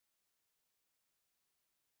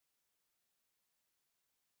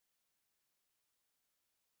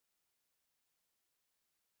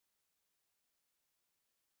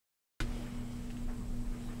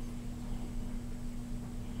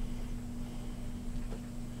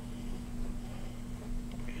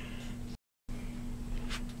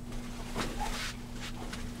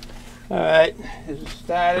Alright, this is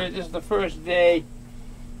started. This is the first day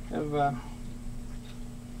of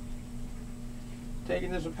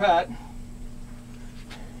taking this apart.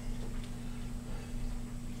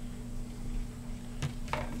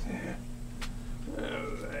 There.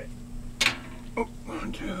 Alright. Oh,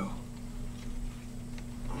 1, 2.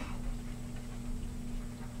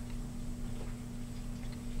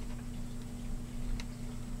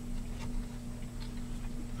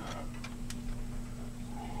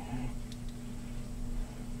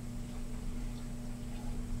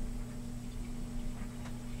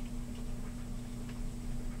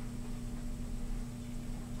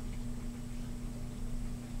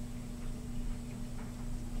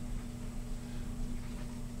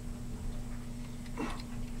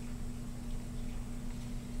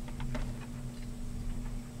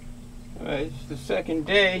 Alright, it's the second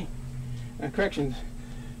day. Corrections.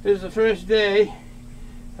 This is the first day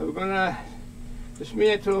that we're gonna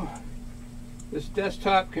dismantle this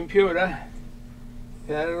desktop computer.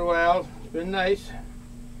 Had it a while. It's been nice.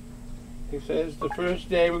 He says the first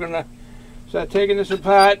day we're gonna start taking this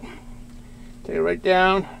apart. Take it right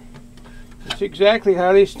down. See exactly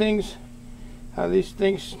how these things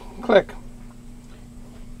click.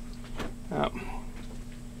 All right.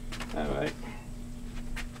 Alright.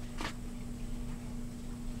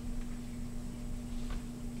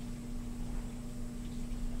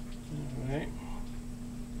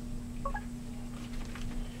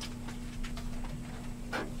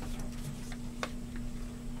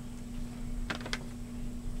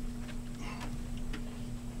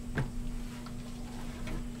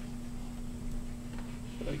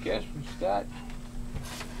 So I guess we start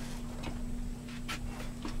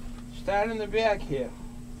in the back here.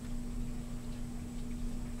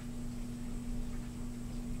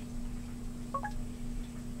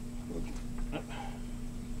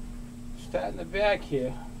 Start in the back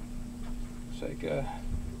here. It's like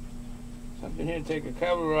something here to take a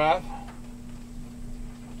cover off.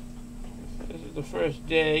 This is the first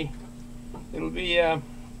day. It'll be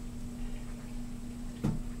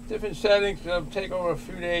different settings. It'll take over a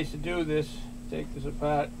few days to do this. Take this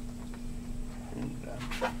apart. And,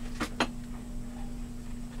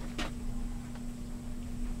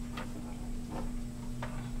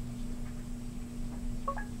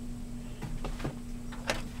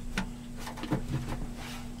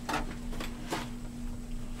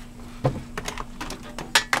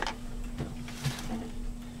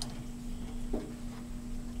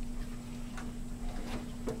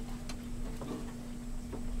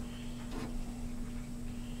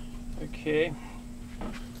 okay.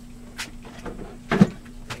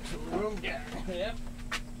 Take some room down. Yep.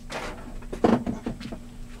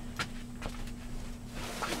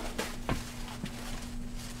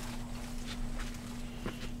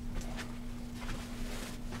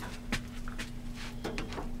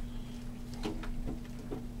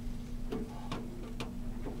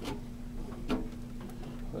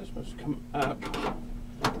 This must come up.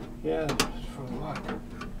 Yeah, for luck.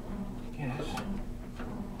 Yes.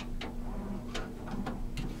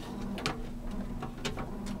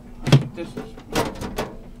 This is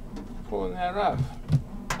pulling that off.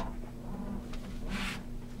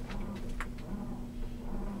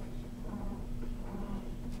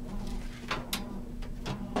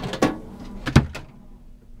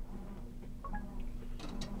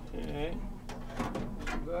 Okay,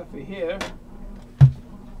 go off of here,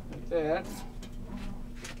 like that.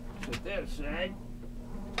 Set that aside.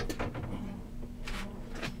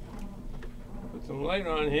 Put some light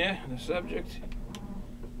on here, the subject.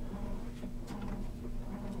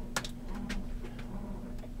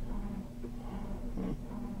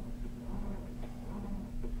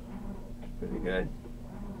 Pretty good.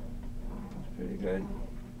 That's pretty good.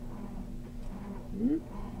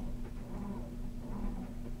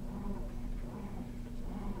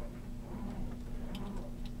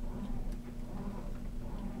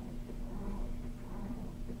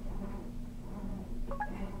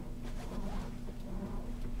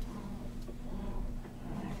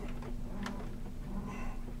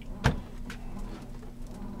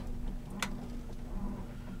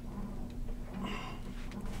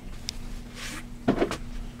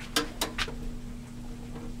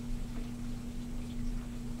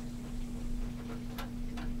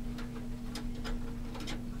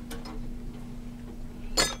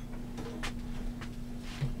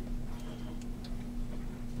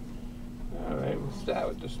 Start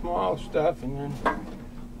with the small stuff and then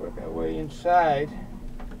work our way inside.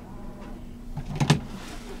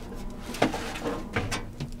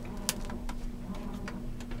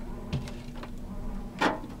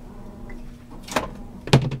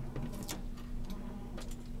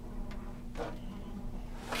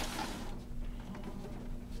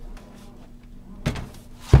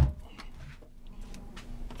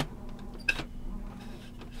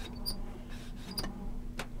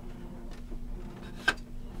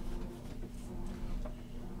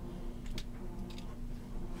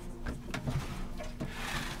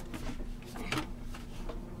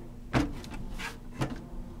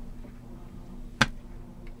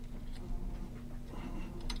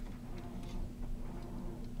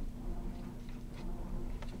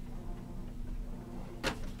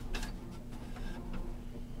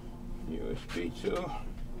 USB 2.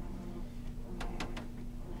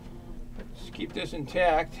 Let's keep this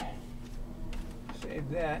intact. Save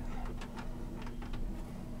that.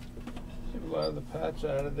 Save a lot of the parts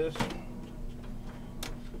out of this.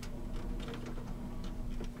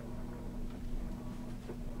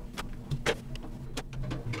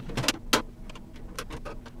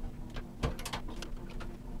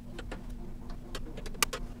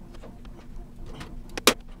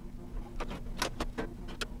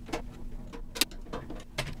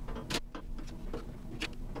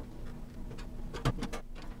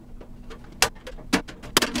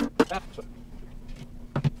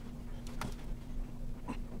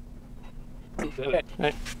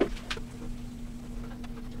 Right.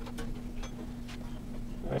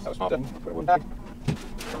 Put one back.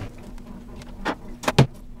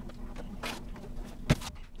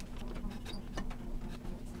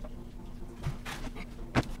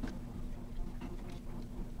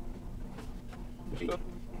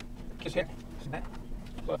 Just here.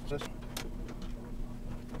 What's this?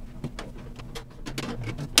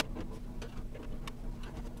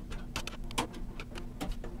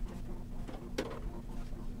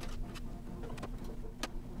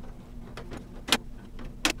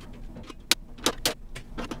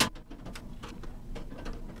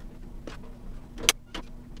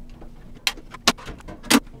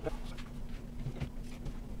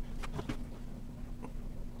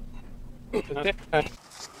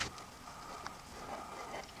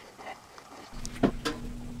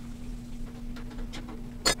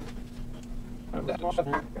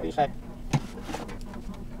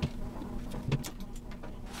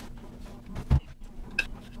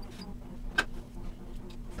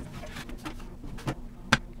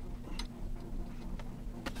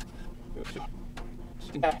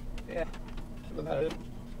 Yeah.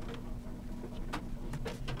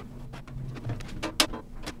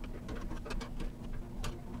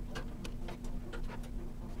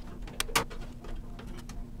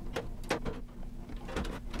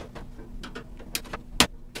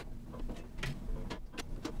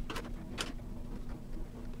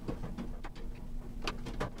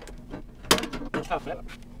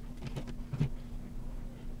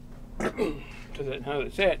 Now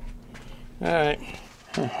that's it. Alright.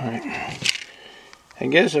 I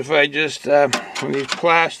guess if I just, on these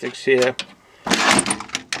plastics here,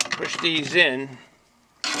 push these in,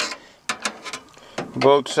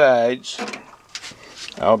 both sides,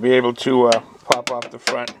 I'll be able to pop off the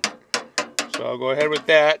front. So I'll go ahead with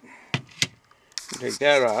that, and take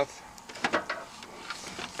that off.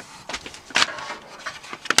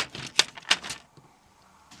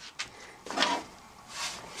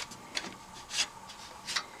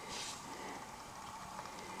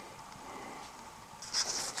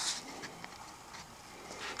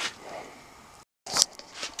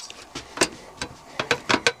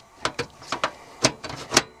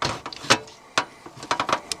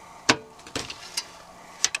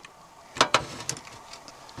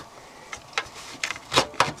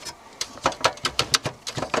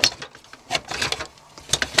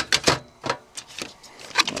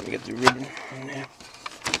 Get the ribbon in there.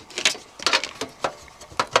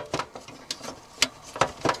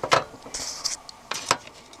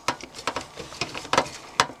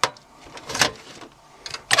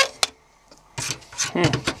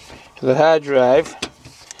 The hard drive,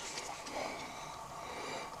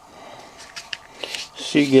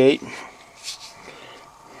 Seagate.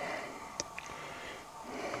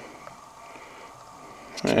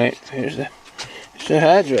 All right, here's the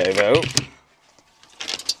hard drive out.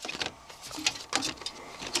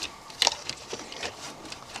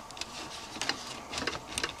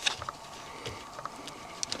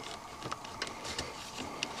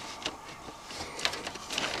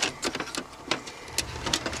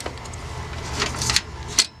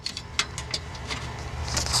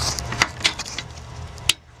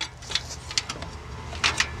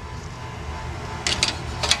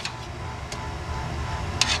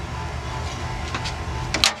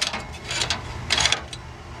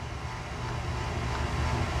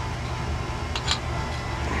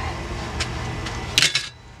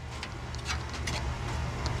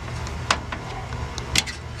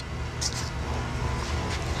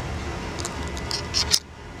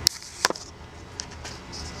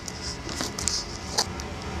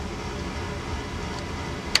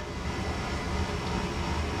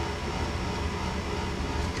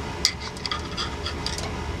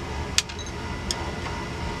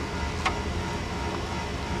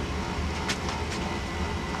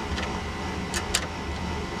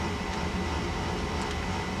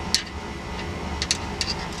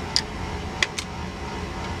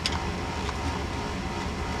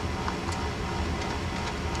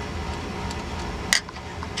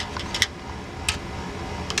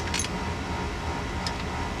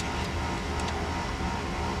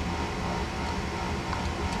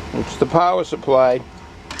 It's the power supply. You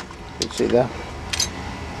can see the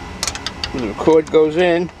cord goes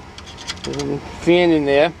in. There's a fan in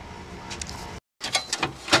there.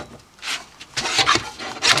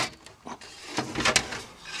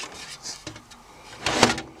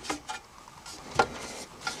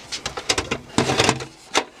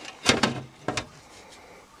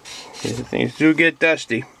 These things do get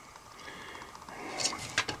dusty.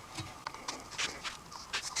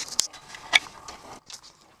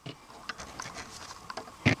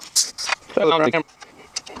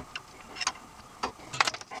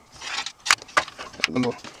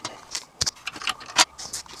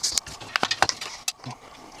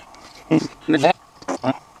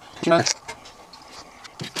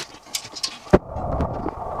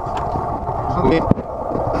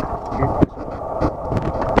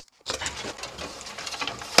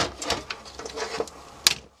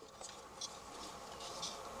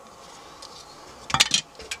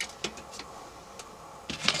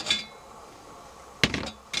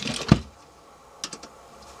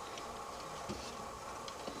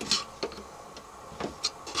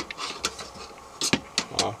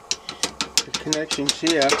 Connections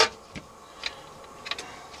here.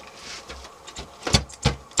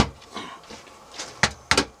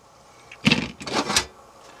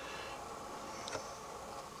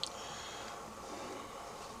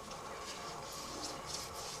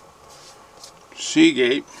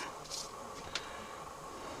 Seagate.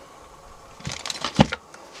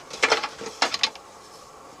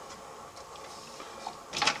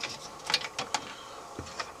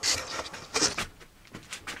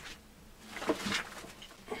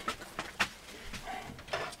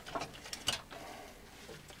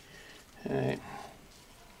 Alright.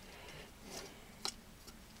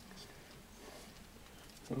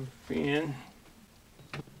 Fan.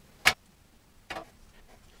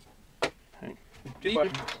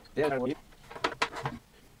 Yeah.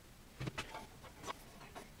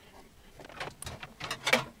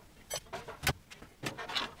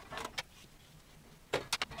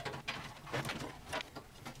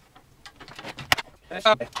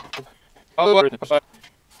 All the water in the side.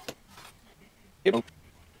 Yep.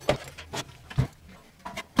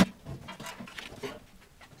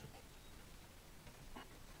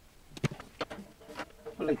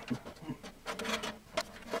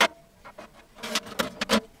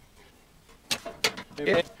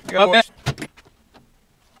 Yeah, go ahead.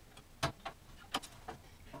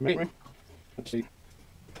 Let's see.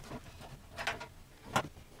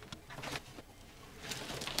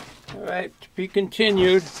 All right, to be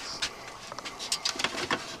continued.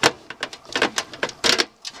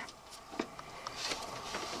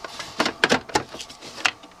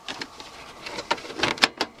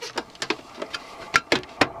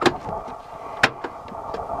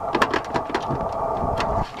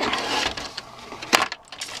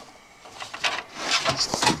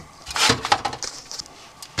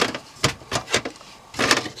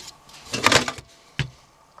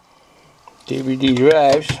 DVD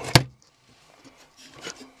drives.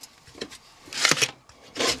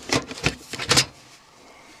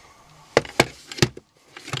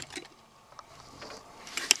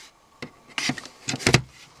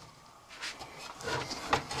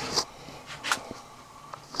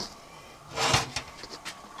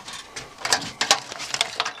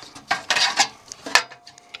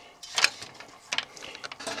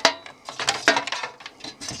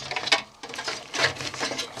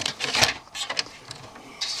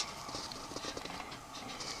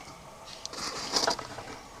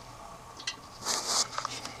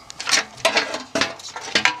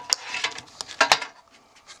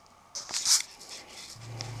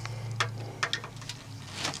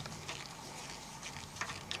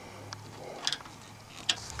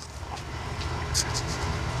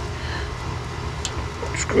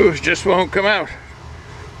 Screws just won't come out.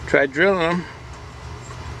 Try drilling them.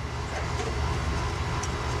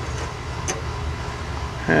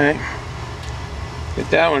 Alright, get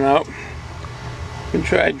that one out. You can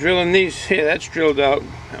try drilling these. Here, that's drilled out.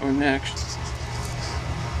 That one next.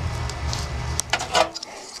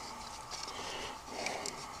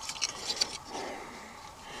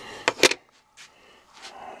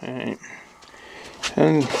 Alright,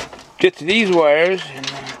 and get to these wires and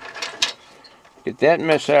get that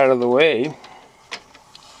mess out of the way.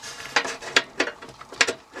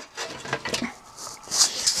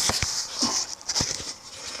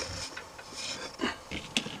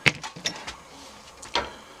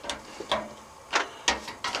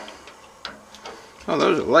 Oh,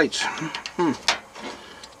 those are lights. All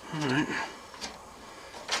right.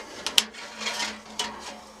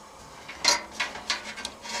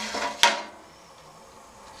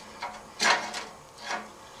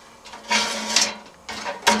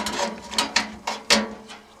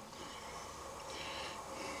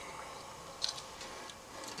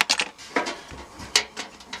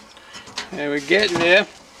 Okay, we're getting there.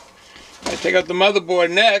 I take out the motherboard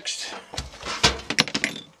next.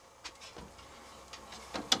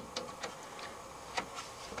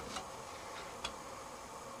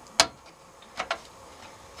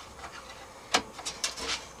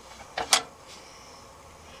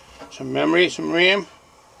 Some memory, some RAM.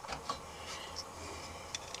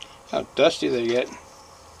 How dusty they get.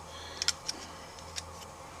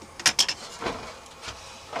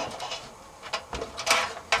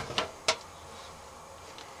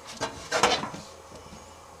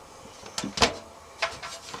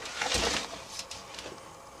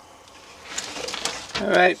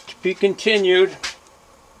 Alright, to be continued.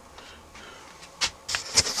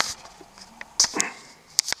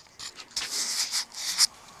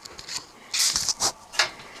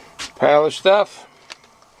 Pile of stuff.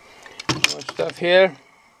 More stuff here.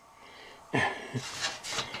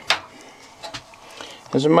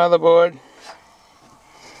 There's a motherboard.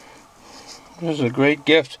 This is a great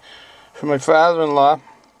gift from my father-in-law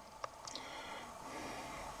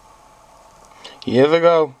years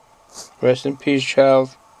ago. Rest in peace,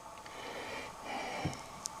 child.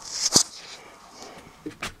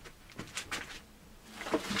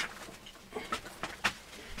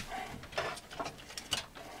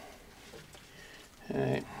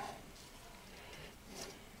 Alright.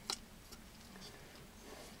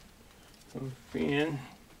 Fan.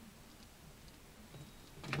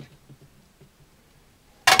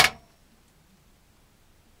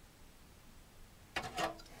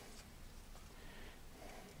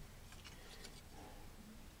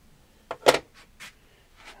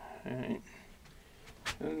 Alright.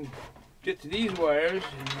 And get to these wires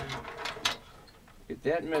and get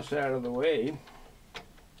that mess out of the way.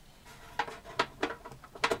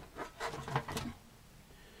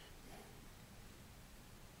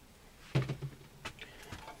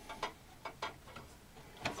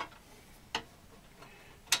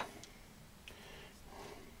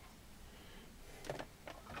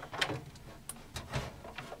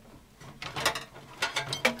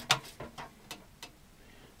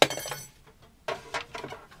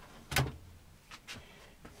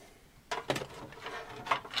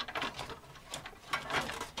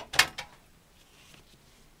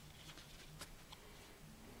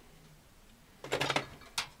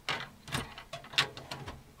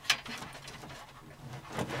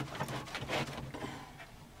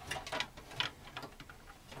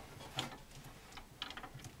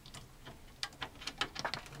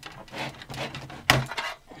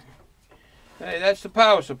 Hey, that's the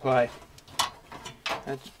power supply.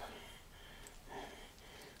 That's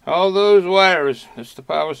all those wires. That's the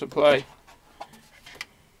power supply.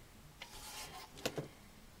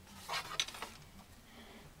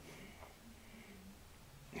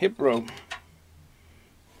 Hip rope.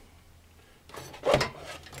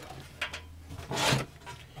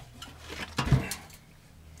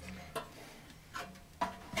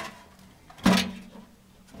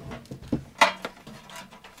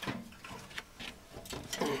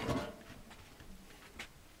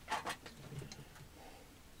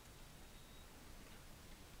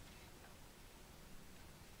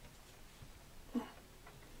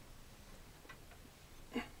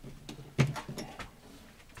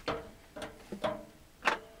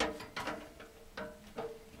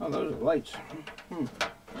 Oh, those are lights. All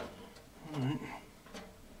right.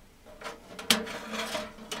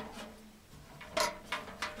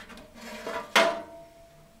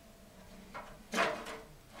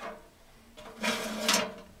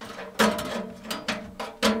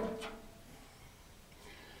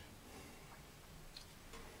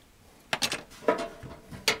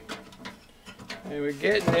 Okay, we're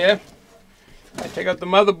getting there. I take out the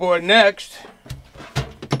motherboard next.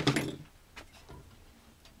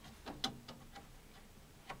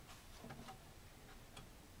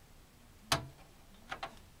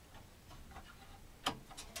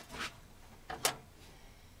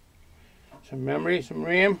 Some memory, some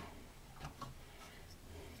RAM.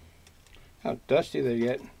 How dusty they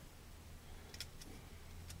get.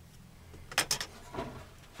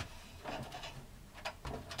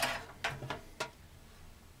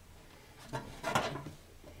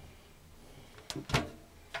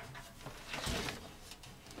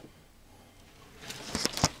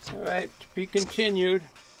 Alright, to be continued.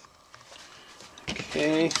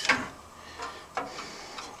 Okay.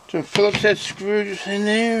 Some Phillips head screws in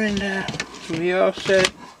there and we all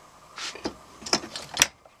set.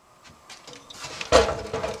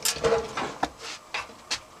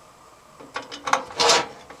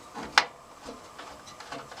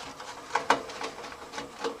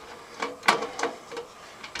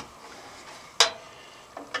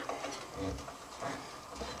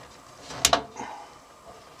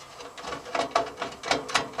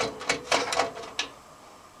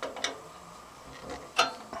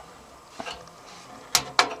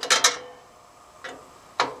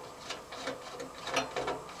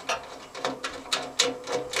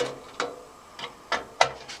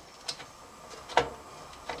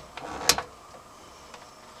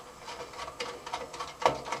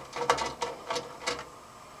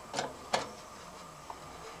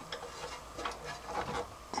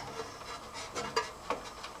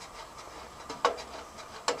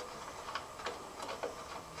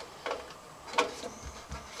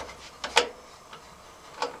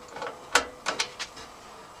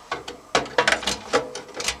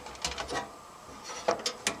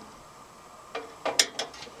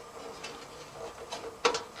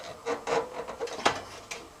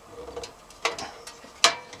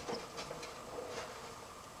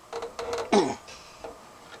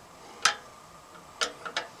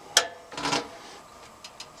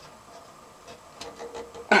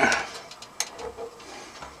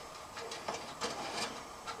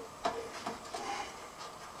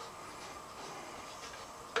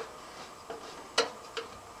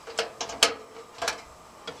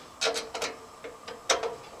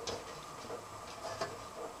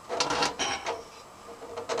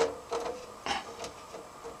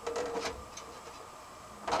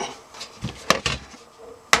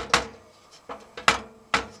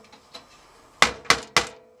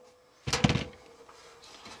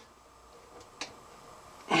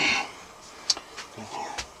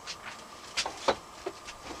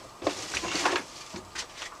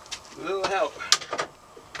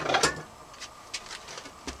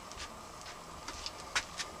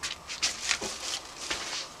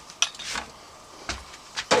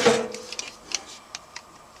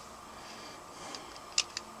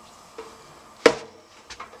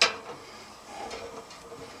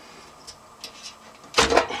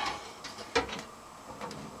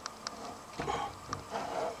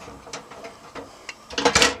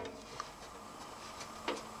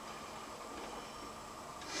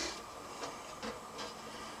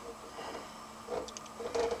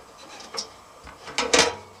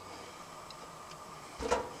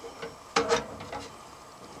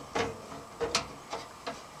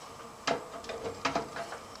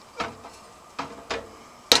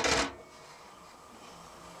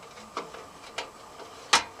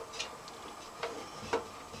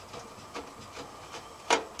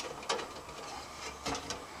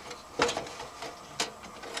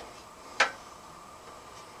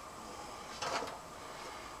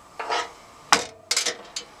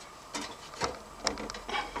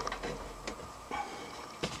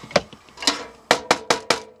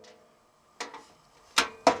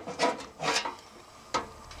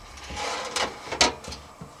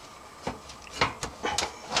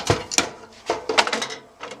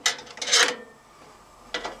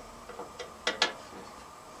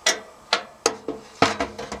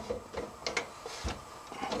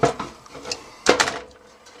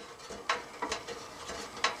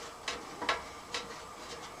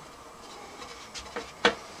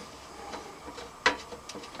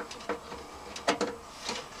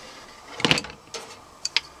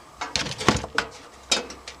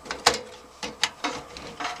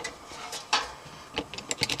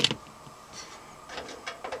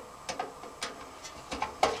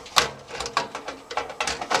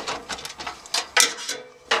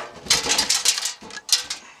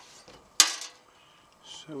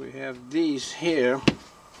 So we have these here.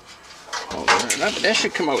 Hold on, that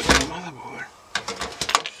should come out with the motherboard.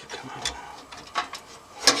 That should come out.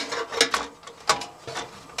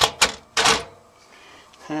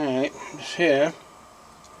 Alright, this here.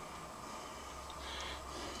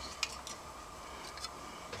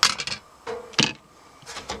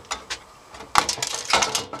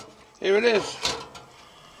 Here it is.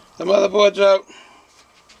 The motherboard's out.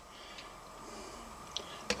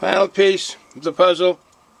 Final piece of the puzzle.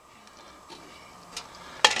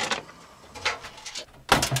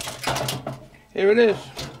 Here it is.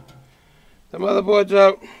 The motherboard's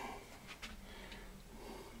out.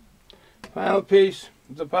 Final piece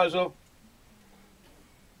of the puzzle.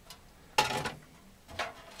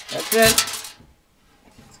 That's it.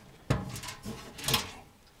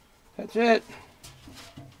 That's it.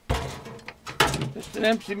 Just an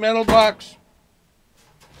empty metal box.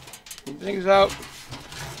 Things out.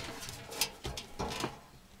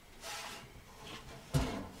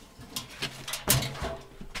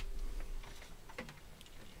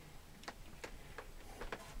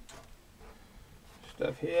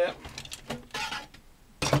 Stuff here.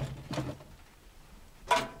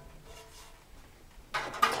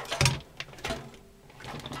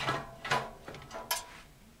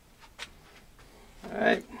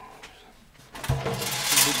 Alright.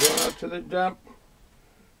 We'll be going out to the dump.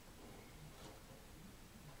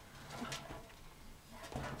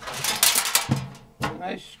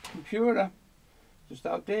 Nice computer, just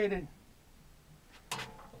outdated.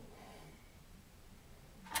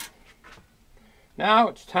 Now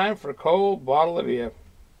it's time for a cold bottle of beer.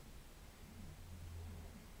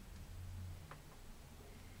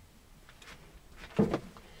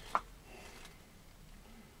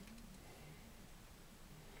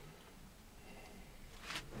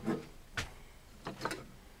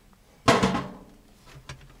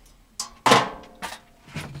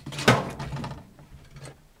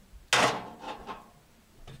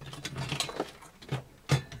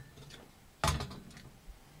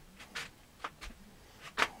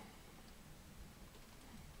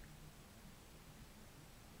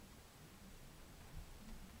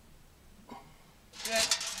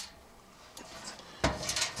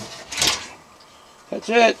 That's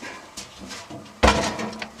it.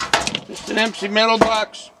 Just an empty metal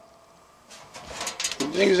box.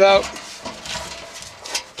 Things out.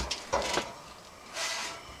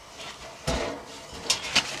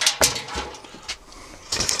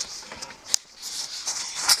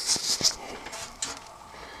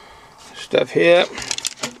 Stuff here.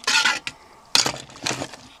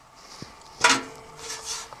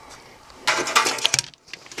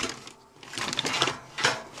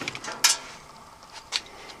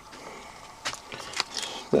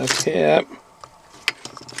 Stuff here.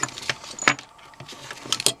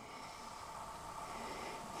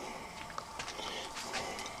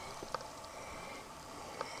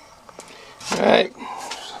 Alright. We'll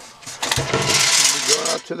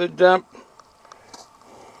go out to the dump.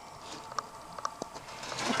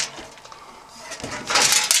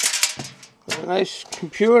 A nice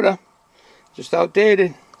computer, just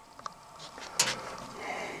outdated.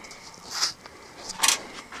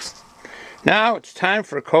 Now it's time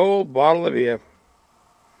for a cold bottle of beer.